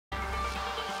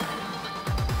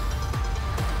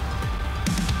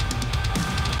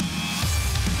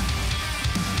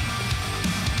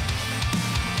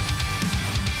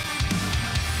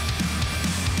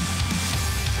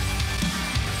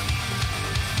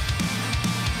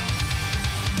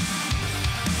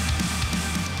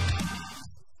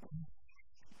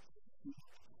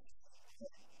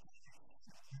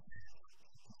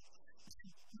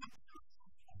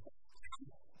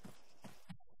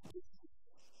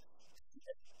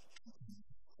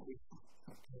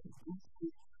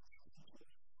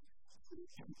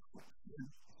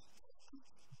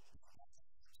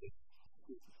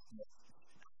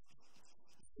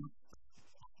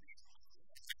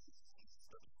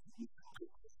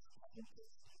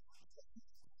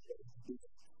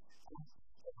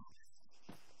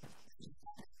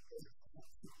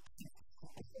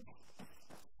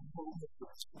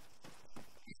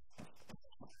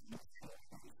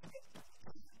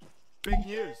Big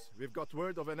news! We've got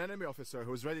word of an enemy officer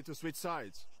who's ready to switch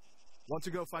sides. Want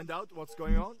to go find out what's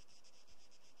going on?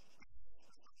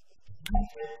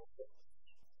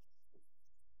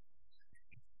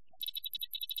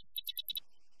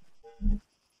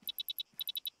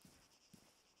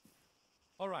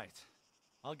 All right,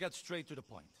 I'll get straight to the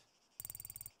point.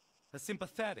 A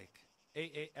sympathetic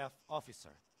AAF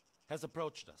officer has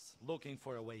approached us, looking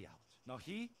for a way out. Now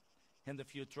he and a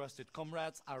few trusted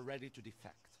comrades are ready to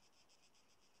defect.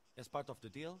 As part of the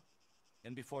deal,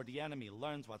 and before the enemy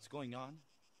learns what's going on,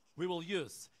 we will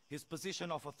use his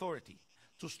position of authority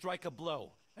to strike a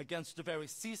blow against the very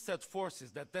CSET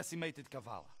forces that decimated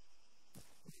Kavala.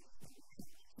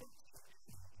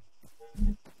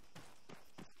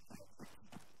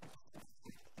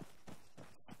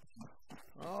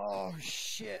 Oh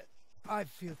shit, I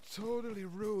feel totally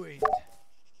ruined.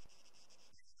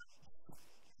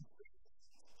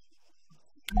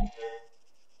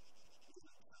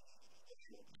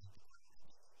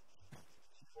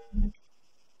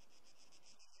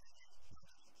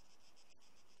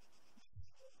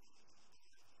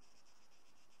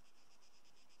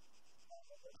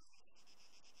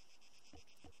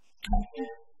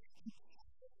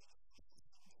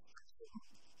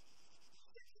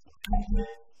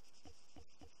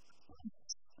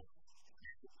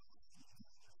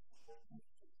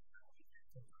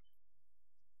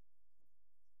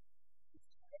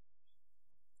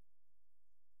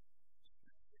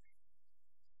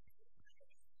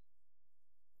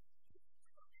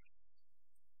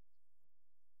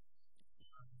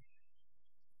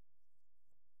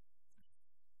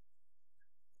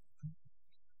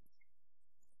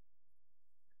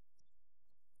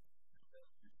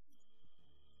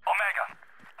 Omega,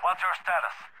 what's your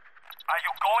status? Are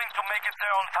you going to make it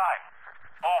there on time?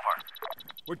 Over.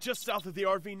 We're just south of the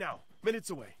RV now. Minutes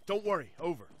away. Don't worry.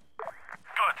 Over.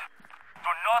 Good.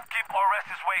 Do not keep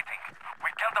Orestes waiting.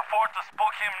 We can't afford to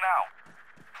spook him now.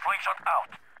 Slingshot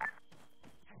out.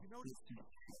 Have you noticed?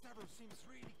 Stavros seems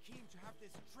really keen to have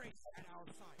this trace at our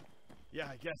side. Yeah,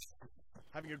 I guess.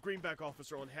 Having a Greenback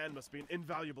officer on hand must be an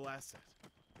invaluable asset.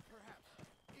 Perhaps,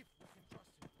 if we can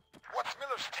trust him. What's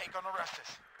Miller's take on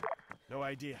Orestes? No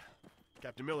idea.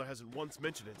 Captain Miller hasn't once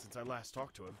mentioned it since I last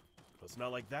talked to him. But it's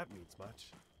not like that means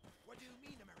much. What do you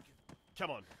mean, American?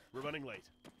 Come on, we're running late.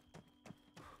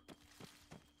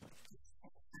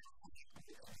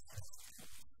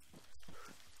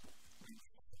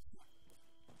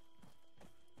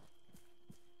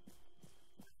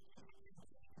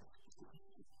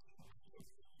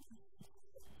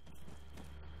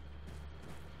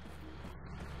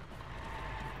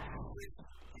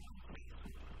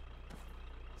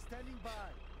 Standing by.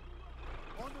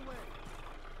 On the way.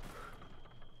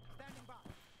 Standing by.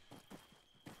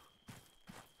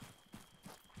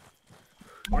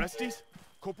 Orestes?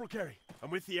 Corporal Carey, I'm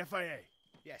with the FIA.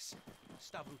 Yes,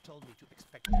 Stavro told me to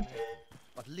expect an American.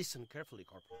 But listen carefully,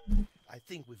 Corporal. I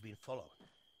think we've been followed.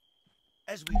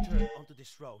 As we turned onto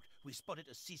this road, we spotted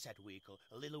a CSAT vehicle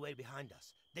a little way behind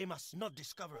us. They must not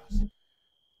discover us.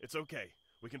 It's okay.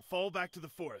 We can fall back to the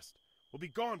forest. We'll be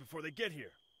gone before they get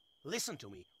here. Listen to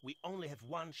me. We only have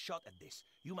one shot at this.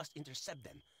 You must intercept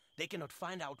them. They cannot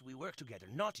find out we work together.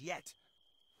 Not yet.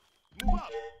 Move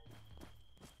up!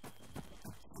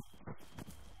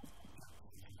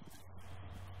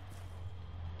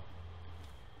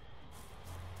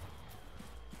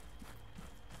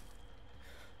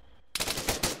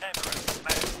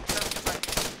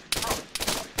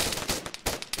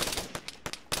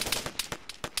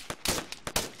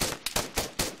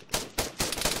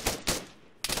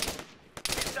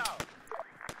 He's down.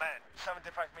 Man,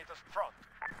 75 meters front.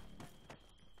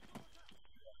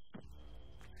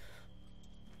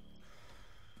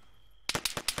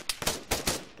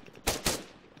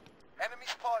 Enemy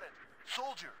spotted.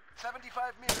 Soldier,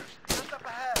 75 meters, just up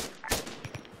ahead.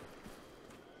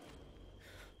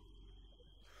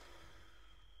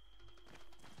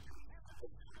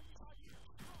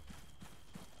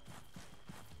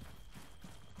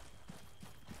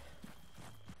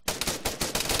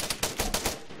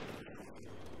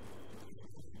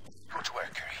 Good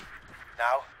work, Curry.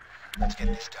 Now, let's get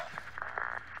this done.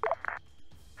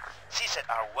 CSAT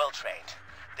are well trained.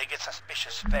 They get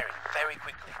suspicious very, very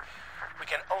quickly. We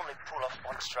can only pull off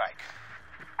one strike.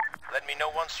 Let me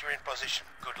know once you're in position.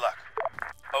 Good luck.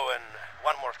 Oh, and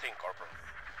one more thing, Corporal.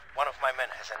 One of my men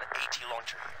has an AT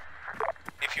launcher here.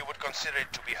 If you would consider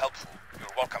it to be helpful, you're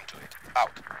welcome to it.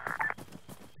 Out.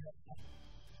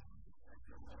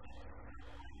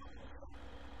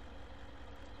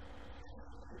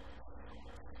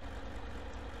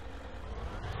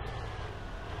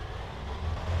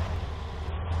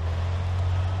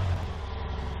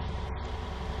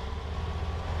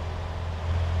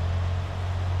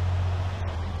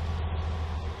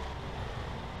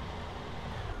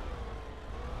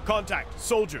 Contact,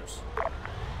 soldiers.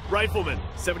 Rifleman,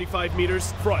 75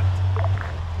 meters, front.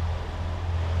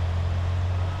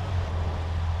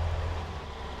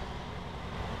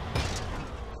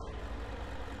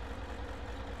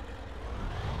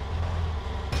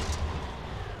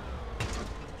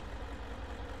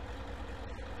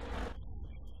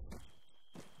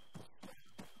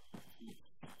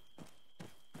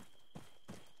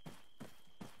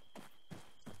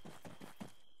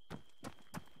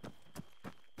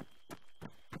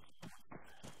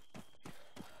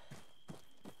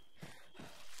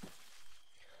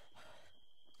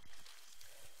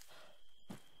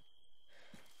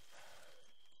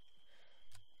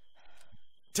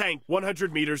 Tank,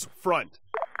 100 meters, front.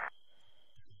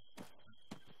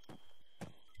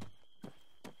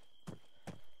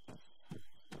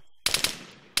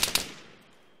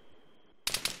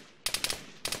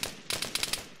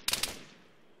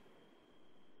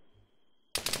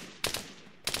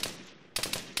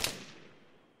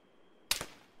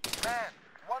 Man,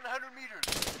 100 meters,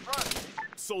 front.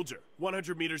 Soldier,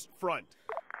 100 meters, front.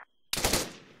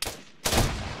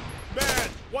 Man,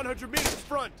 100 meters,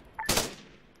 front.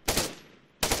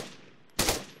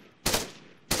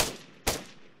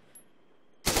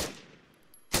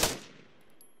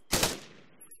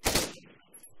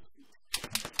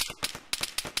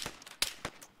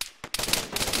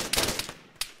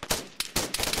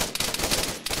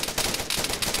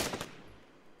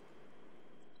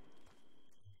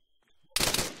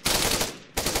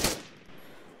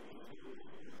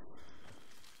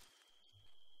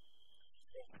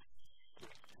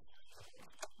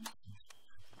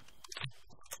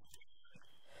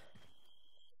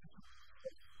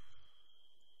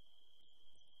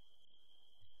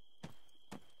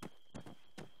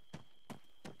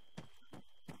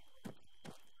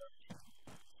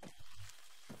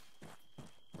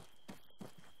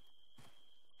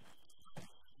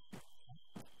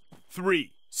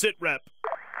 Three, sit rep.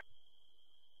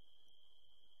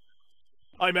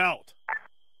 I'm out.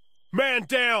 Man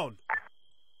down!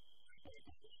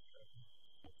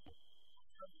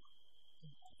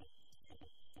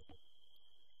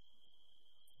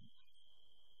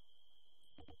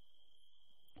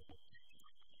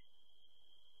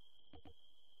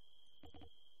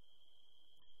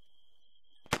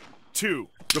 Two,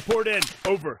 report in,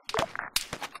 over.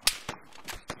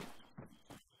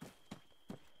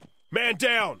 Man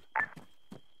down!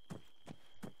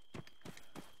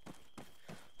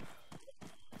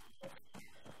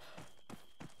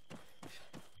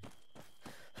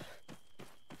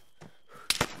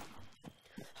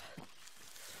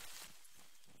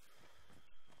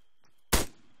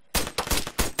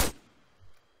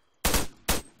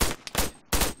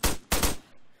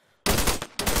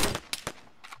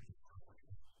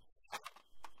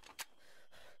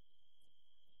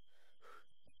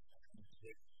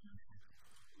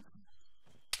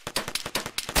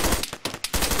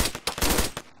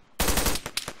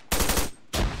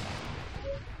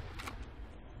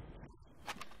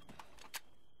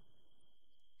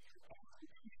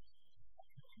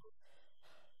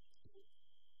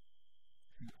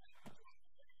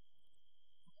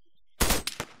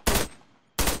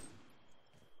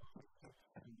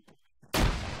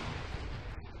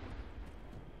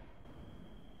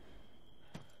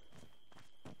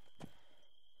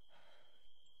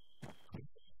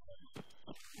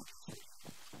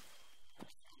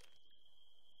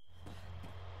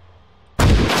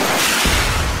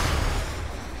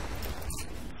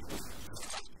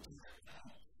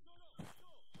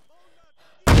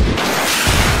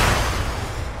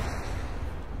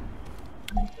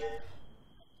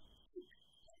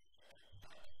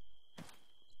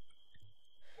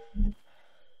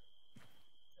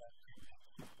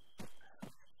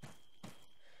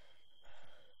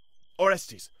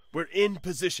 Orestes, we're in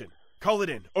position. Call it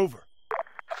in. Over.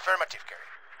 Affirmative, Gary.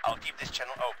 I'll keep this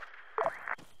channel open.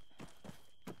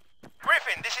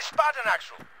 Griffin, this is Spartan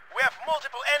Actual. We have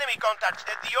multiple enemy contacts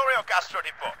at the Oreo Castro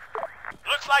depot.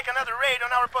 Looks like another raid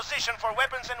on our position for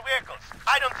weapons and vehicles.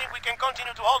 I don't think we can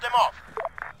continue to hold them off.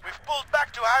 We've pulled back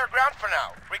to higher ground for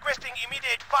now, requesting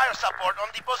immediate fire support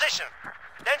on the position.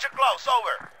 Danger close,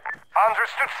 over.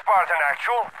 Understood, Spartan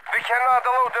Actual. We cannot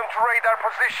allow them to raid our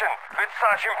position with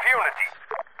such impunity.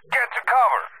 Get to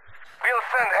cover. We'll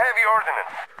send heavy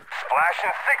ordnance. Splash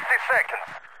in 60 seconds.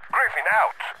 Griffin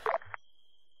out.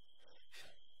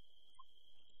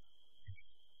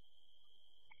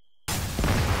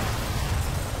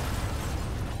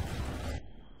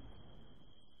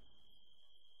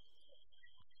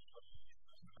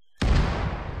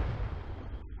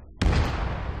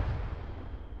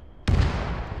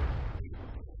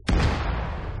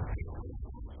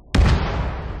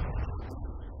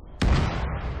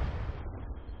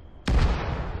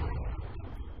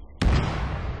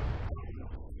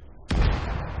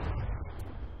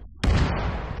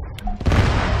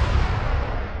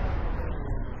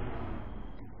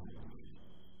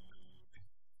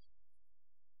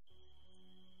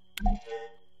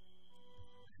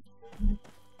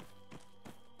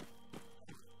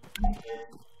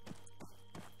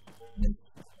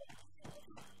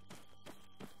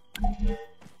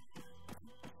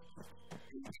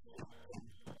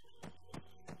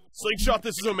 Slingshot,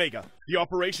 this is Omega. The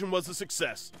operation was a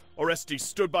success. Orestes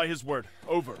stood by his word.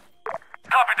 Over.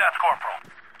 Copy that, Corporal.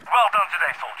 Well done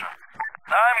today, soldier.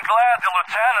 I'm glad the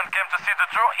lieutenant came to see the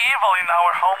true evil in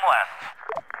our homeland.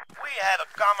 We have a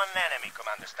common enemy,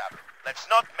 Commander Stabber. Let's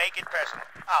not make it personal.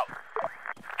 Out.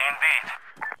 Indeed.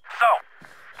 So,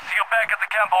 see you back at the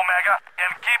camp, Omega,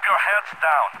 and keep your heads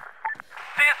down.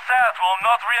 CSAT will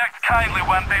not react kindly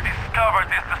when they discover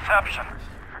this deception.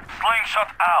 Slingshot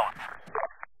out.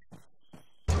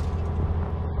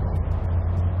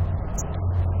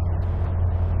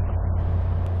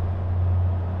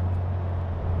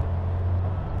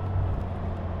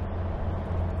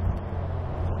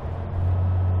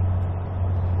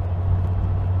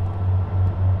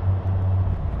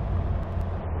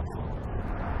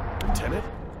 Lieutenant?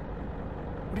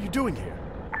 What are you doing here?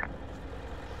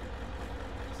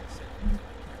 We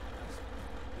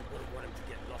wouldn't want him to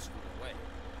get lost on the way.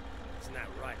 Isn't that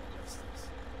right, Orestes?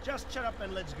 Just shut up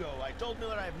and let's go. I told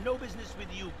Miller I have no business with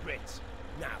you, Brits.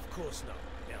 Nah, of course not,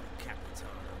 El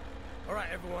Capitano. All right,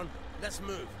 everyone, let's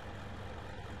move.